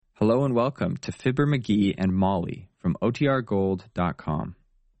Hello and welcome to Fibber McGee and Molly from OTRGold.com.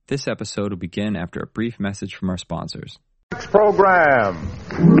 This episode will begin after a brief message from our sponsors. Next program.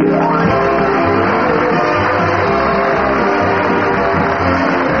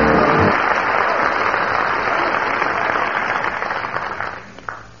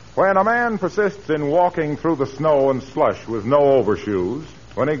 When a man persists in walking through the snow and slush with no overshoes,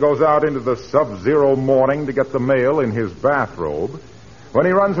 when he goes out into the sub-zero morning to get the mail in his bathrobe, when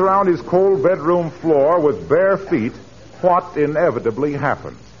he runs around his cold bedroom floor with bare feet, what inevitably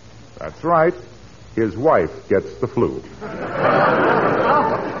happens? That's right, his wife gets the flu.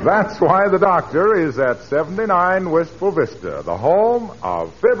 That's why the doctor is at 79 Wistful Vista, the home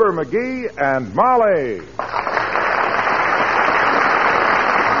of Fibber McGee and Molly.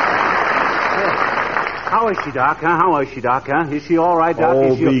 How is she, Doc, huh? How is she, Doc, huh? Is she all right, Doc?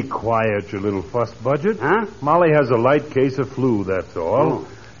 Oh, be quiet, you little fuss budget. Huh? Molly has a light case of flu, that's all. Oh.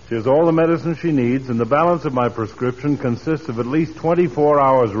 She has all the medicine she needs, and the balance of my prescription consists of at least 24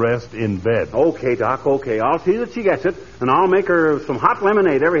 hours rest in bed. Okay, Doc, okay. I'll see that she gets it, and I'll make her some hot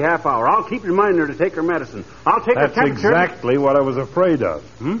lemonade every half hour. I'll keep reminding her to take her medicine. I'll take her That's temperature. exactly what I was afraid of.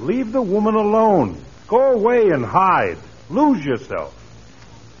 Leave the woman alone. Go away and hide. Lose yourself.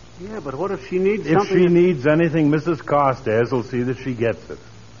 Yeah, but what if she needs If something? she needs anything, Mrs. Carstairs will see that she gets it.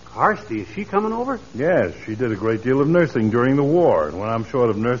 Carsty, is she coming over? Yes, she did a great deal of nursing during the war, and when I'm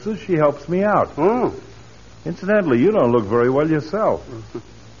short of nurses, she helps me out. Oh. Incidentally, you don't look very well yourself.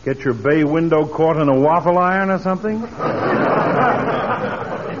 Get your bay window caught in a waffle iron or something? No,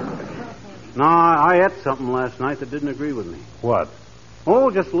 I ate something last night that didn't agree with me. What? Oh,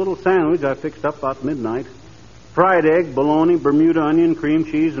 just a little sandwich I fixed up about midnight. Fried egg, bologna, Bermuda onion, cream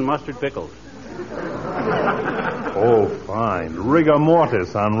cheese, and mustard pickles. Oh, fine. Rigor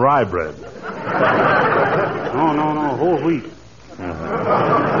mortis on rye bread. No, whole wheat.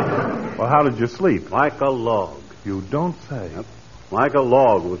 Well, how did you sleep? Like a log. You don't say. Yep. Like a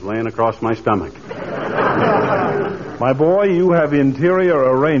log was laying across my stomach. My boy, you have interior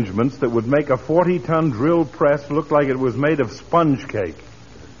arrangements that would make a 40-ton drill press look like it was made of sponge cake.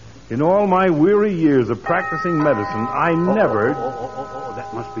 In all my weary years of practicing medicine, I never... Oh,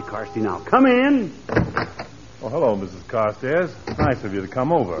 that must be Carsty now. Come in. Oh, hello, Mrs. Carstairs. Nice of you to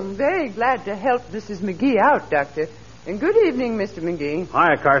come over. I'm very glad to help Mrs. McGee out, Doctor. And good evening, Mr. McGee.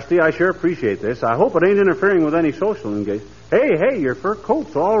 Hi, Carsty. I sure appreciate this. I hope it ain't interfering with any social engagement. Hey, your fur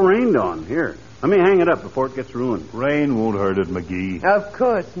coat's all rained on. Here, let me hang it up before it gets ruined. Rain won't hurt it, McGee. Of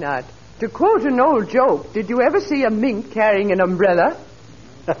course not. To quote an old joke, did you ever see a mink carrying an umbrella?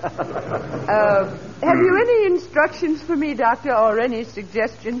 Have you any instructions for me, Doctor, or any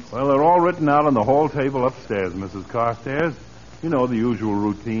suggestions? Well, they're all written out on the hall table upstairs, Mrs. Carstairs. You know the usual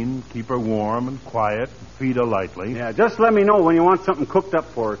routine. Keep her warm and quiet, feed her lightly. Yeah, just let me know when you want something cooked up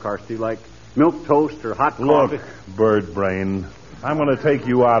for her, Carsty, like milk toast or hot coffee. Look, bird brain, I'm going to take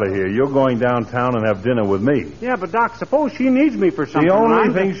you out of here. You're going downtown and have dinner with me. Yeah, but, Doc, suppose she needs me for something. The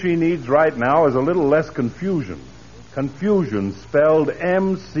only thing she needs right now is a little less confusion. Confusion spelled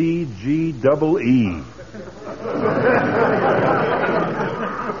M-C-G-E-E.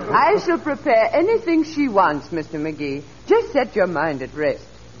 I shall prepare anything she wants, Mr. McGee. Just set your mind at rest.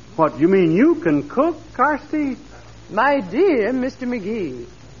 What, you mean you can cook, Carsty? My dear Mr. McGee,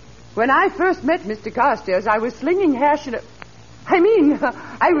 when I first met Mr. Carstairs, I was slinging hash in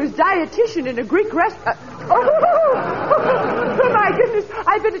I was dietitian in a Greek restaurant. Oh, my goodness.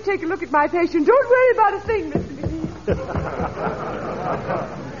 I'd better take a look at my patient. Don't worry about a thing, Mr. McGee.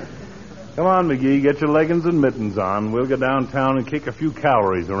 Come on, McGee, get your leggings and mittens on. We'll go downtown and kick a few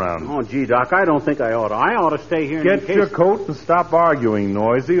calories around. Oh, gee, Doc, I don't think I ought to. I ought to stay here Get your coat and stop arguing,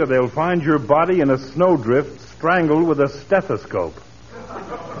 Noisy, or they'll find your body in a snowdrift strangled with a stethoscope.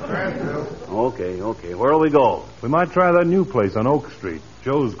 Okay. Where'll we go? We might try that new place on Oak Street,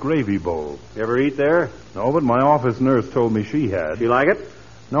 Joe's Gravy Bowl. You ever eat there? No, but my office nurse told me she had. You like it?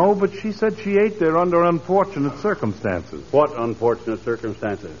 No, but she said she ate there under unfortunate circumstances. What unfortunate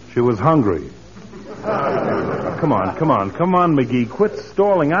circumstances? She was hungry. Come on, McGee. Quit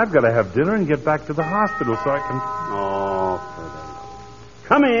stalling. I've got to have dinner and get back to the hospital so I can... Oh, for the...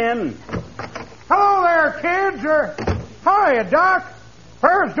 Come in. Hello there, kids. Hiya, Doc.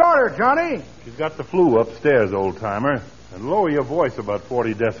 Where's daughter, Johnny? She's got the flu upstairs, old-timer. And lower your voice about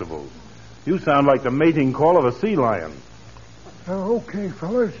 40 decibels. You sound like the mating call of a sea lion. Oh, okay,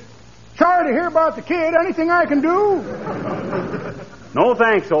 fellas. Sorry to hear about the kid. Anything I can do? No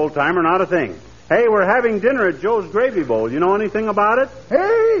thanks, old-timer, not a thing. Hey, we're having dinner at Joe's Gravy Bowl. You know anything about it?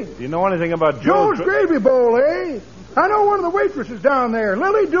 Hey, Do you know anything about Joe's Gravy Bowl, eh? I know one of the waitresses down there,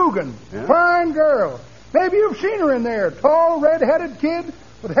 Lily Dugan. Yeah? Fine girl. Maybe you've seen her in there. Tall, red-headed kid.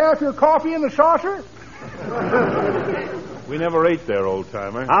 With half your coffee in the saucer? We never ate there,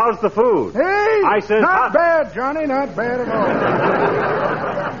 old-timer. How's the food? Hey! I said not bad, Johnny, not bad at all.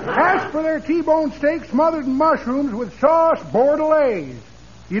 Ask for their T-bone steak smothered in mushrooms with sauce bordelaise.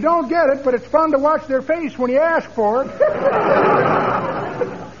 You don't get it, but it's fun to watch their face when you ask for it.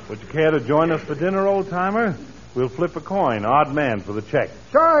 Would you care to join us for dinner, old-timer? We'll flip a coin, odd man for the check.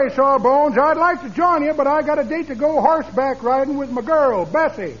 Sorry, Sawbones. I'd like to join you, but I got a date to go horseback riding with my girl,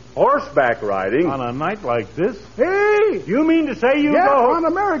 Bessie. Horseback riding? On a night like this? Hey! You mean to say you Yep, go... on the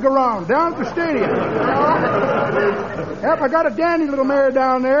merry-go-round down at the stadium. Yep, I got a dandy little mare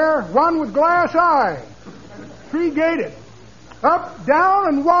down there, one with glass eye. 3-gated. Up, down,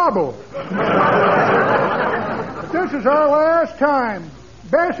 and wobble. This is our last time.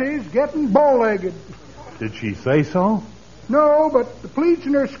 Bessie's getting bow-legged. Did she say so? No, but the pleats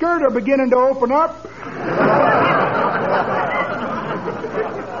in her skirt are beginning to open up.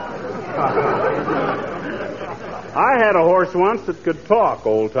 I had a horse once that could talk,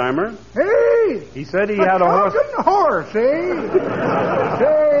 old-timer. Hey! He said he had a horse... horse, eh?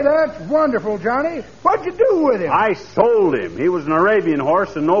 Say, that's wonderful, Johnny. What'd you do with him? I sold him. He was an Arabian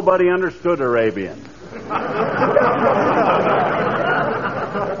horse, and nobody understood Arabian.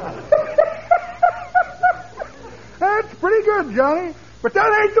 That's pretty good, Johnny. But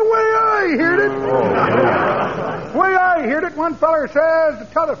that ain't the way I heard it. The way I heard it, one feller says to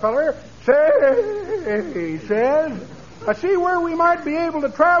t'other feller, he says, I see where we might be able to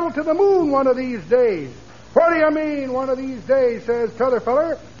travel to the moon one of these days. What do you mean, one of these days, says t'other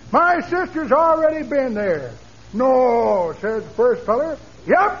feller. My sister's already been there. No, says the first feller.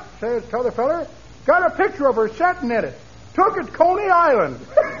 Yep, says t'other feller. Got a picture of her sitting in it. Took at Coney Island.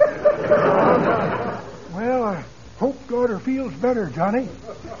 Well, I hope daughter feels better, Johnny.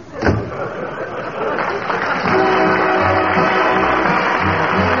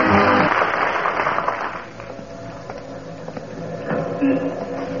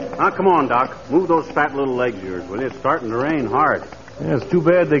 Now, come on, Doc. Move those fat little legs of yours, will you? It's starting to rain hard. Yeah, it's too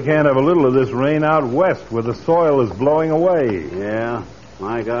bad they can't have a little of this rain out west where the soil is blowing away. Yeah,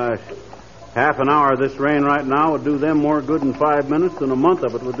 my gosh. Half an hour of this rain right now would do them more good in 5 minutes than a month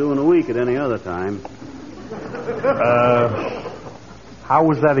of it would do in a week at any other time. How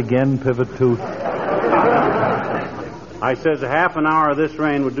was that again, Pivot Tooth? I says a half an hour of this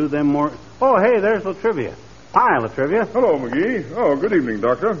rain would do them more... Oh, hey, there's Latrivia. Hi, Latrivia. Hello, McGee. Oh, good evening,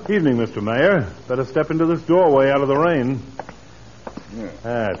 Doctor. Evening, Mr. Mayor. Better step into this doorway out of the rain. Yeah.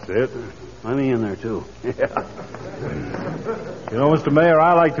 That's it. Let me in there, too. Yeah. You know, Mr. Mayor,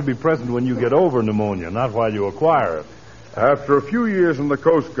 I like to be present when you get over pneumonia, not while you acquire it. After a few years in the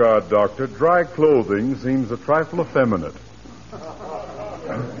Coast Guard, Doctor, dry clothing seems a trifle effeminate.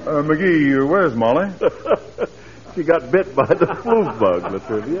 McGee, where's Molly? She got bit by the flu bug,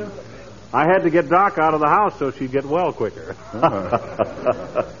 Latrivia. I had to get Doc out of the house so she'd get well quicker. And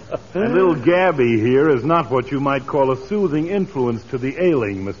little Gabby here is not what you might call a soothing influence to the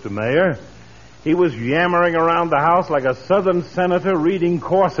ailing, Mr. Mayor. He was yammering around the house like a Southern senator reading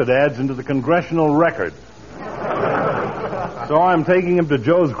corset ads into the Congressional Record. So I'm taking him to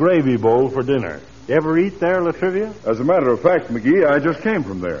Joe's Gravy Bowl for dinner. You ever eat there, Latrivia? As a matter of fact, McGee, I just came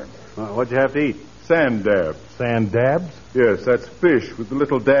from there. What'd you have to eat? Sand dabs. Sand dabs? Yes, that's fish with the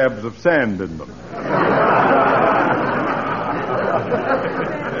little dabs of sand in them.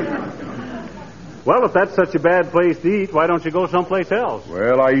 Well, if that's such a bad place to eat, why don't you go someplace else?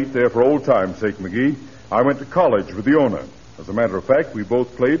 Well, I eat there for old time's sake, McGee. I went to college with the owner. As a matter of fact, we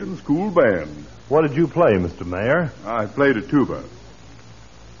both played in the school band. What did you play, Mr. Mayor? I played a tuba.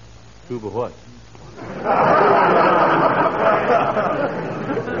 Tuba what?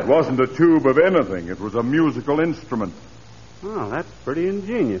 It wasn't a tube of anything. It was a musical instrument. Oh, that's pretty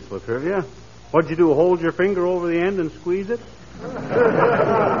ingenious, Latrivia. What'd you do, hold your finger over the end and squeeze it?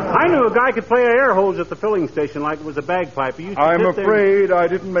 I knew a guy could play an air hose at the filling station like it was a bagpipe. He used to I'm sit there afraid I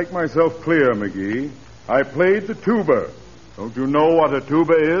didn't make myself clear, McGee. I played the tuba. Don't you know what a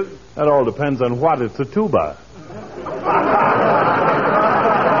tuba is? That all depends on what it's a tuba.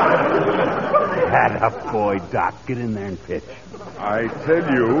 Atta boy, Doc. Get in there and pitch. I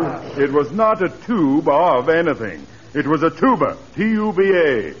tell you, it was not a tube of anything. It was a tuba.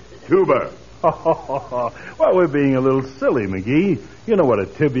 T-U-B-A. Tuba. Well, we're being a little silly, McGee. You know what a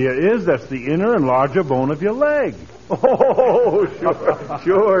tibia is. That's the inner and larger bone of your leg. Oh,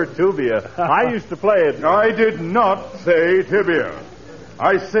 sure, tubia. I used to play it. I did not say tibia.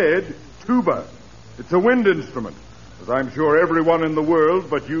 I said tuba. It's a wind instrument, as I'm sure everyone in the world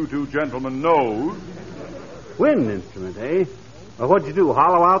but you two gentlemen knows. Wind instrument, eh? Well, what'd you do,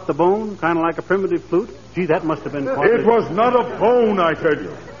 hollow out the bone, kind of like a primitive flute? Gee, that must have been quite... It was not a bone, I tell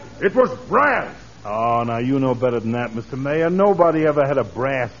you. It was brass. Oh, now, you know better than that, Mr. Mayor. Nobody ever had a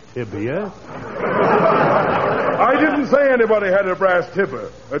brass tibia. I didn't say anybody had a brass tubular,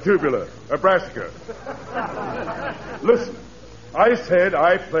 a brassica. Listen, I said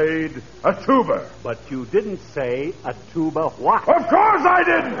I played a tuba. But you didn't say a tuba what? Of course I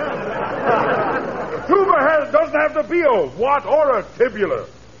didn't! A tuba doesn't have to be a what or a tibula.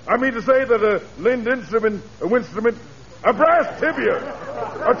 I mean to say that a limbed instrument, a brass tibia,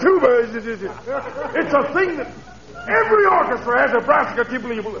 a tuba, it's a thing that every orchestra has a brassica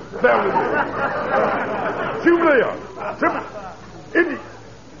tibia.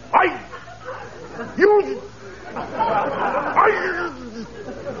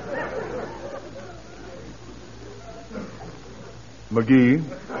 McGee?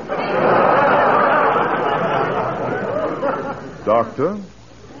 Doctor?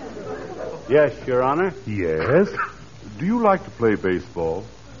 Yes, Your Honor. Yes? Do you like to play baseball?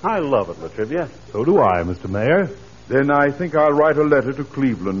 I love it, Latrivia. So do I, Mr. Mayor. Then I think I'll write a letter to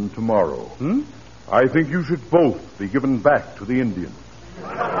Cleveland tomorrow. I think you should both be given back to the Indians.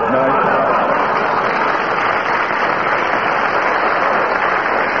 Good night.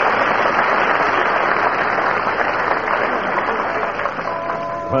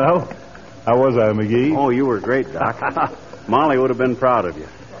 Well, how was I, McGee? Oh, you were great, Doc. Molly would have been proud of you.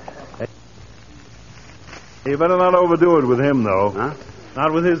 You better not overdo it with him, though. Huh?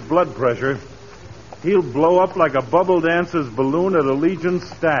 Not with his blood pressure. He'll blow up like a bubble dancer's balloon at a Legion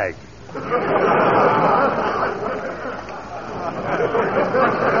stag.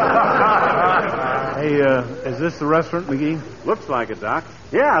 Hey, is this the restaurant, McGee? Looks like it, Doc.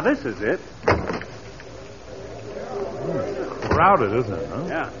 Yeah, this is it. Crowded, isn't it, huh?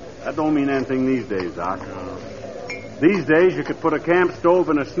 Yeah, that don't mean anything these days, Doc. These days, you could put a camp stove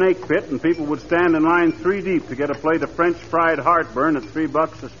in a snake pit, and people would stand in line 3 deep to get a plate of French fried heartburn at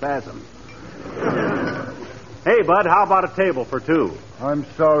 $3 a spasm. Hey, Bud, how about a table for 2? I'm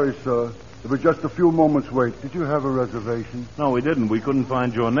sorry, sir. There was just a few moments' wait. Did you have a reservation? No, we didn't. We couldn't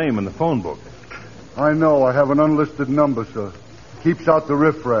find your name in the phone book. I know. I have an unlisted number, sir. Keeps out the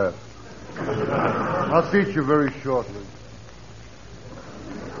riffraff. I'll seat you very shortly.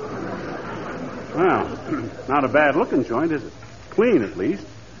 Well, not a bad-looking joint, is it? Clean, at least.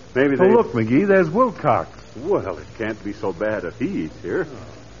 Maybe they... Oh, look, McGee, there's Wilcox. Well, it can't be so bad if he eats here.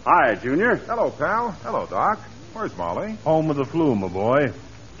 Hi, Junior. Hello, pal. Hello, Doc. Where's Molly? Home with the flu, my boy.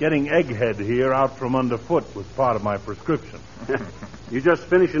 Getting egghead here out from underfoot was part of my prescription. You just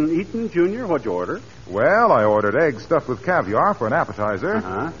finishing eating, Junior? What'd you order? Well, I ordered eggs stuffed with caviar for an appetizer.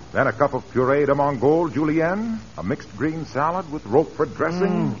 Uh-huh. Then a cup of puree de Mongol julienne, a mixed green salad with Roquefort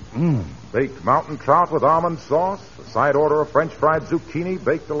dressing, baked mountain trout with almond sauce, a side order of French fried zucchini,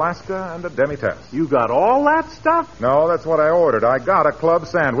 baked Alaska, and a demi-tasse. You got all that stuff? No, that's what I ordered. I got a club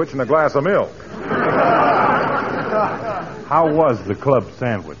sandwich and a glass of milk. How was the club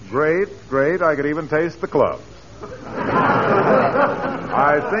sandwich? Great, great. I could even taste the clubs.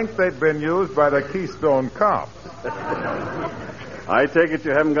 I think they'd been used by the Keystone Cops. I take it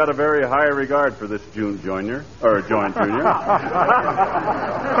you haven't got a very high regard for this joint junior.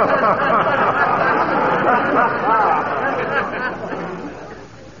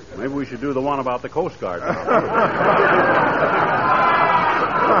 Maybe we should do the one about the Coast Guard.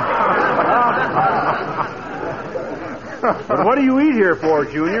 But what do you eat here for,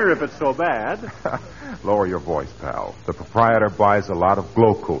 Junior, if it's so bad? Lower your voice, pal. The proprietor buys a lot of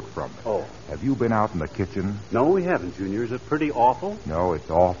Glow Coat from me. Oh. Have you been out in the kitchen? No, we haven't, Junior. Is it pretty awful? No,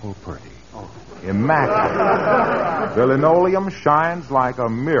 it's awful pretty. Oh. Immaculate. The linoleum shines like a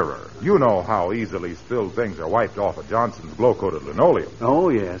mirror. You know how easily spilled things are wiped off of Johnson's glow-coated linoleum. Oh,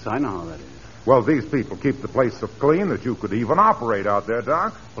 yes, I know how that is. Well, these people keep the place so clean that you could even operate out there,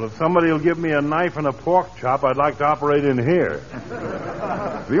 Doc. Well, if somebody will give me a knife and a pork chop, I'd like to operate in here.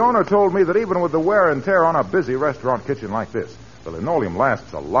 The owner told me that even with the wear and tear on a busy restaurant kitchen like this, the linoleum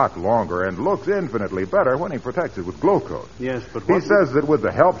lasts a lot longer and looks infinitely better when he protects it with Glow Coat. Yes, but He says that with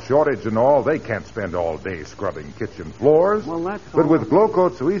the help shortage and all, they can't spend all day scrubbing kitchen floors. Well, that's But all. with Glow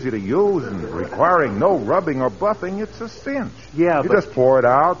Coat so easy to use and requiring no rubbing or buffing, it's a cinch. Yeah, You but... just pour it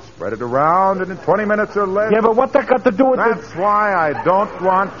out, spread it around, and in 20 minutes or less... Yeah, but what that got to do with That's why I don't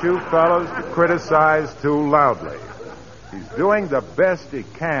want you fellows to criticize too loudly. He's doing the best he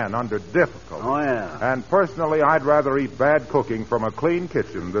can under difficulty. Oh, yeah. And personally, I'd rather eat bad cooking from a clean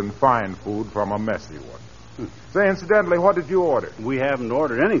kitchen than fine food from a messy one. Say, incidentally, what did you order? We haven't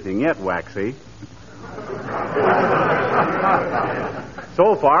ordered anything yet, Waxy.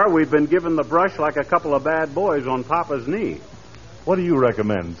 So far, we've been given the brush like a couple of bad boys on Papa's knee. What do you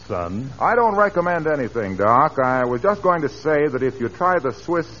recommend, son? I don't recommend anything, Doc. I was just going to say that if you try the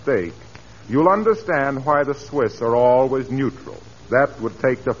Swiss steak, you'll understand why the Swiss are always neutral. That would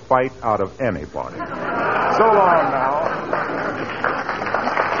take the fight out of anybody. So long now.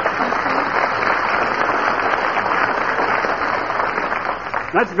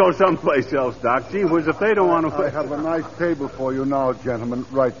 Let's go someplace else, Doc. Gee whiz, if they don't want to... I have a nice table for you now, gentlemen.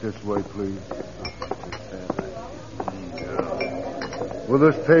 Right this way, please. Will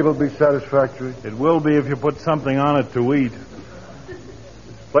this table be satisfactory? It will be if you put something on it to eat.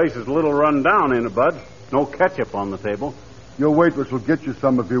 Place is a little run down, ain't it, Bud? No ketchup on the table. Your waitress will get you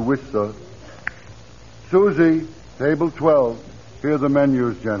some if you wish, sir. Susie, table 12. Here are the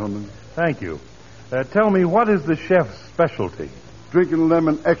menus, gentlemen. Thank you. Tell me, what is the chef's specialty? Drinking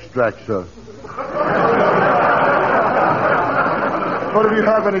lemon extract, sir. But if you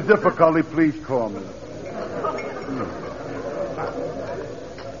have any difficulty, please call me.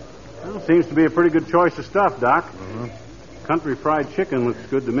 Well, seems to be a pretty good choice of stuff, Doc. Country fried chicken looks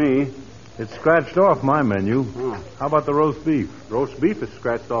good to me. It's scratched off my menu. Oh. How about the roast beef? Roast beef is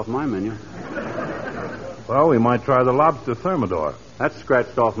scratched off my menu. Well, we might try the lobster thermidor. That's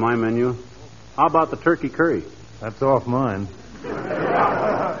scratched off my menu. How about the turkey curry? That's off mine.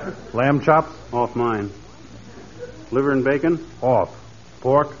 Lamb chops? Off mine. Liver and bacon? Off.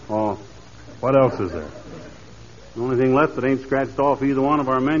 Pork? Off. What else is there? The only thing left that ain't scratched off either one of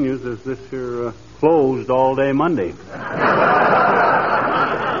our menus is this here closed all day Monday.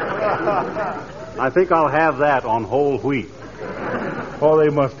 I think I'll have that on whole wheat. Oh, they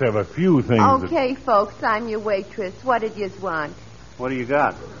must have a few things. Okay, folks, I'm your waitress. What did you want? What do you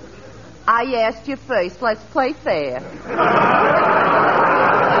got? I asked you first. Let's play fair.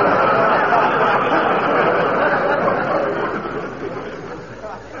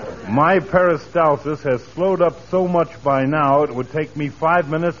 My peristalsis has slowed up so much by now it would take me 5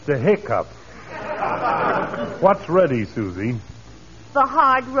 minutes to hiccup. What's ready, Susie? The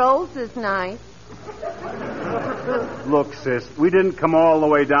hard rolls is nice. Look, sis, we didn't come all the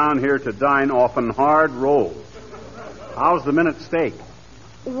way down here to dine off on hard rolls. How's the minute steak?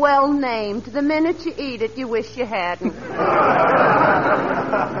 Well named. The minute you eat it, you wish you hadn't.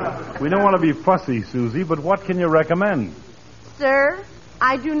 We don't want to be fussy, Susie, but what can you recommend? Sir,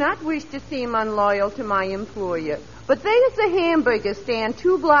 I do not wish to seem unloyal to my employer, but there's a hamburger stand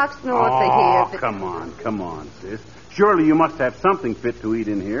 2 blocks north of here. Come on, sis. Surely you must have something fit to eat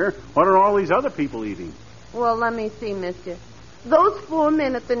in here. What are all these other people eating? Well, let me see, mister. Those 4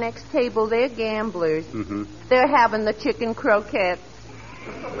 men at the next table, they're gamblers. Mm-hmm. They're having the chicken croquettes.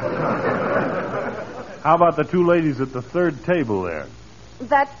 How about the 2 ladies at the third table there?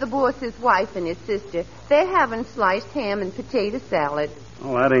 That's the boss's wife and his sister. They're having sliced ham and potato salad.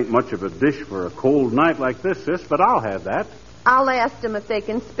 Well, that ain't much of a dish for a cold night like this, sis, but I'll have that. I'll ask them if they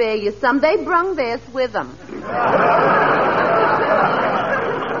can spare you some. They brung theirs with them.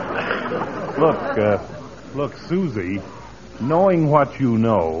 Look, Susie, knowing what you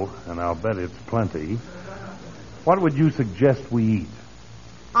know, and I'll bet it's plenty, what would you suggest we eat?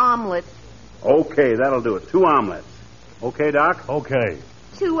 Omelets. Okay, that'll do it. 2 omelets. Okay, Doc? Okay.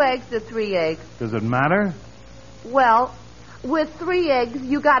 2 eggs or 3 eggs? Does it matter? Well, with 3 eggs,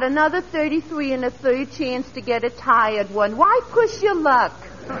 you got another 33 and a third chance to get a tired one. Why push your luck?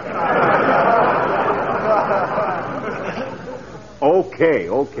 Okay.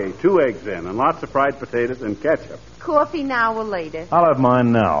 2 eggs then, and lots of fried potatoes and ketchup. Coffee now or later? I'll have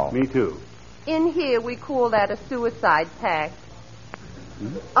mine now. Me too. In here, we call that a suicide pact.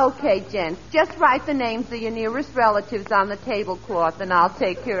 Okay, gents, just write the names of your nearest relatives on the tablecloth, and I'll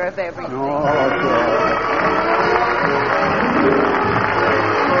take care of everything.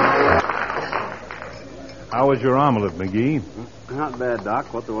 How was your omelet, McGee? Not bad,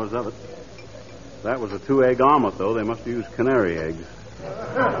 Doc, what there was of it. That was a 2-egg omelet, though. They must have used canary eggs.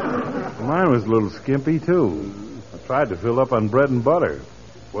 Mine was a little skimpy, too. I tried to fill up on bread and butter.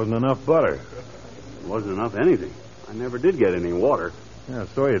 Wasn't enough butter. Wasn't enough anything. I never did get any water. Yeah, I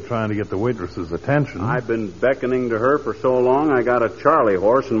saw you trying to get the waitress's attention. I've been beckoning to her for so long, I got a Charlie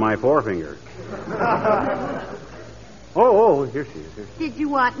horse in my forefinger. Oh, here she is. Did you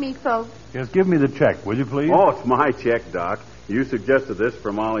want me, folks? Just give me the check, will you, please? Oh, it's my check, Doc. You suggested this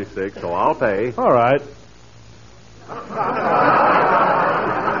for Molly's sake, so I'll pay. All right.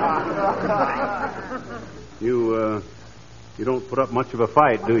 You don't put up much of a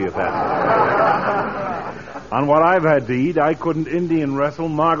fight, do you, Pat? On what I've had to eat, I couldn't Indian wrestle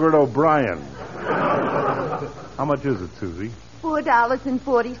Margaret O'Brien. How much is it, Susie?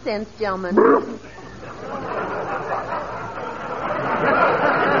 $4.40, gentlemen.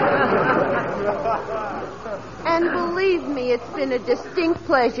 And Believe me, it's been a distinct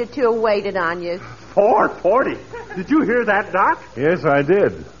pleasure to have waited on you. $4.40. Did you hear that, Doc? Yes, I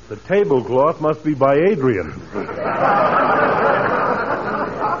did. The tablecloth must be by Adrian.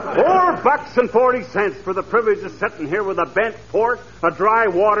 $4.40 for the privilege of sitting here with a bent port, a dry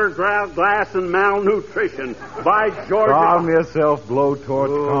water glass, and malnutrition. By George... Calm yourself,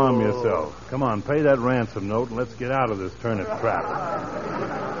 blowtorch. Calm yourself. Come on, pay that ransom note and let's get out of this turnip trap.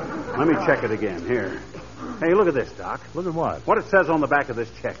 Let me check it again. Here. Hey, look at this, Doc. Look at what? What it says on the back of this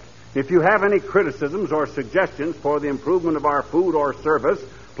check. If you have any criticisms or suggestions for the improvement of our food or service,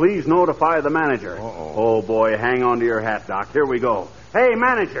 please notify the manager. Uh-oh. Oh, boy, hang on to your hat, Doc. Here we go. Hey,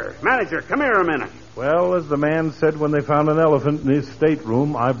 manager, come here a minute. Well, as the man said when they found an elephant in his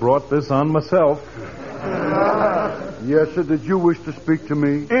stateroom, I brought this on myself. Yes, sir. Did you wish to speak to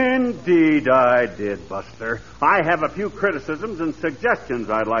me? Indeed I did, Buster. I have a few criticisms and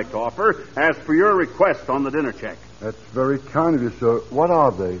suggestions I'd like to offer as per your request on the dinner check. That's very kind of you, sir. What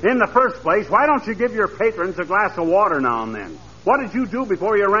are they? In the first place, why don't you give your patrons a glass of water now and then? What did you do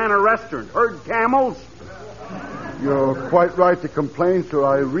before you ran a restaurant? Herd camels? You're quite right to complain, sir.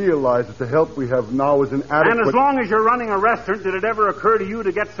 I realize that the help we have now is inadequate. And as long as you're running a restaurant, did it ever occur to you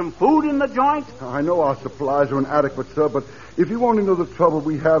to get some food in the joint? I know our supplies are inadequate, sir, but if you only know the trouble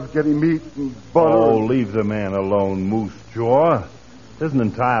we have getting meat and butter... Oh, leave the man alone, Moose Jaw. It isn't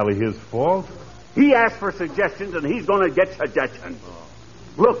entirely his fault. He asked for suggestions, and he's going to get suggestions.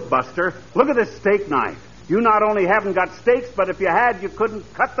 Look, Buster, look at this steak knife. You not only haven't got steaks, but if you had, you couldn't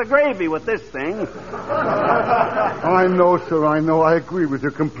cut the gravy with this thing. I know, sir, I know. I agree with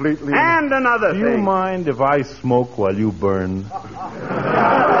you completely. And another thing. Do you mind if I smoke while you burn?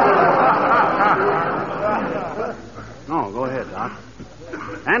 No, go ahead, Doc.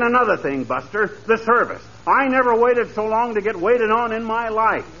 And another thing, Buster, the service. I never waited so long to get waited on in my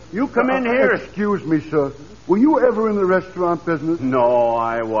life. You come in here... Excuse me, sir. Were you ever in the restaurant business? No,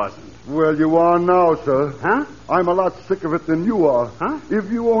 I wasn't. Well, you are now, sir. Huh? I'm a lot sick of it than you are. Huh?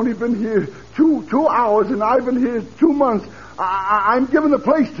 If you only been here two hours and I've been here 2 months, I'm giving the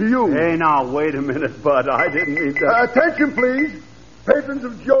place to you. Hey, now, wait a minute, Bud. I didn't mean that. Attention, please. Patrons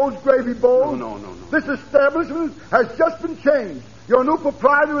of Joe's Gravy Bowl. No. This establishment has just been changed. Your new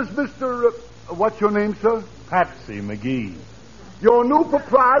proprietor is Mr. What's your name, sir? Patsy McGee. Your new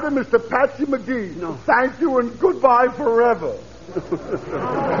proprietor, Mr. Patsy McGee. No. Thank you and goodbye forever.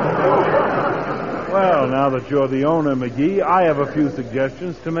 Well, now that you're the owner, McGee, I have a few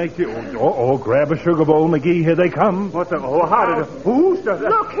suggestions to make you... Oh, grab a sugar bowl, McGee. Here they come. What the... Oh, how did... Who's the...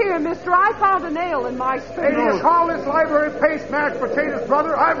 Look here, mister. I found a nail in my Hey, spade. do you call this library paste mashed potatoes,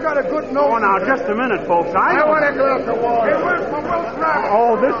 brother? I've got a good note. Oh, now, just a minute, folks. I want a glass of water. Hey, where's my Welsh rabbit?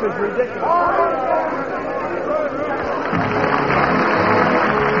 Oh, this is ridiculous.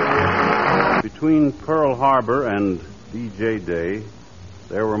 Between Pearl Harbor and D.J. Day,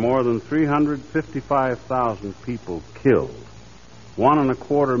 there were more than 355,000 people killed,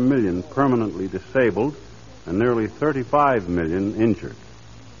 1.25 million permanently disabled, and nearly 35 million injured.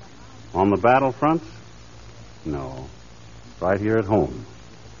 On the battlefronts? No. Right here at home.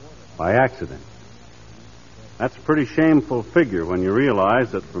 By accident. That's a pretty shameful figure when you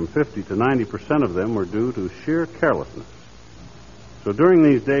realize that from 50 to 90% of them were due to sheer carelessness. So during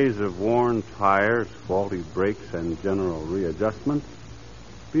these days of worn tires, faulty brakes, and general readjustment,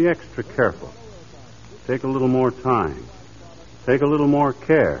 be extra careful. Take a little more time. Take a little more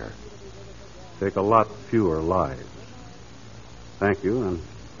care. Take a lot fewer lives. Thank you, and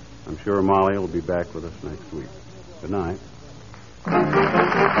I'm sure Molly will be back with us next week. Good night.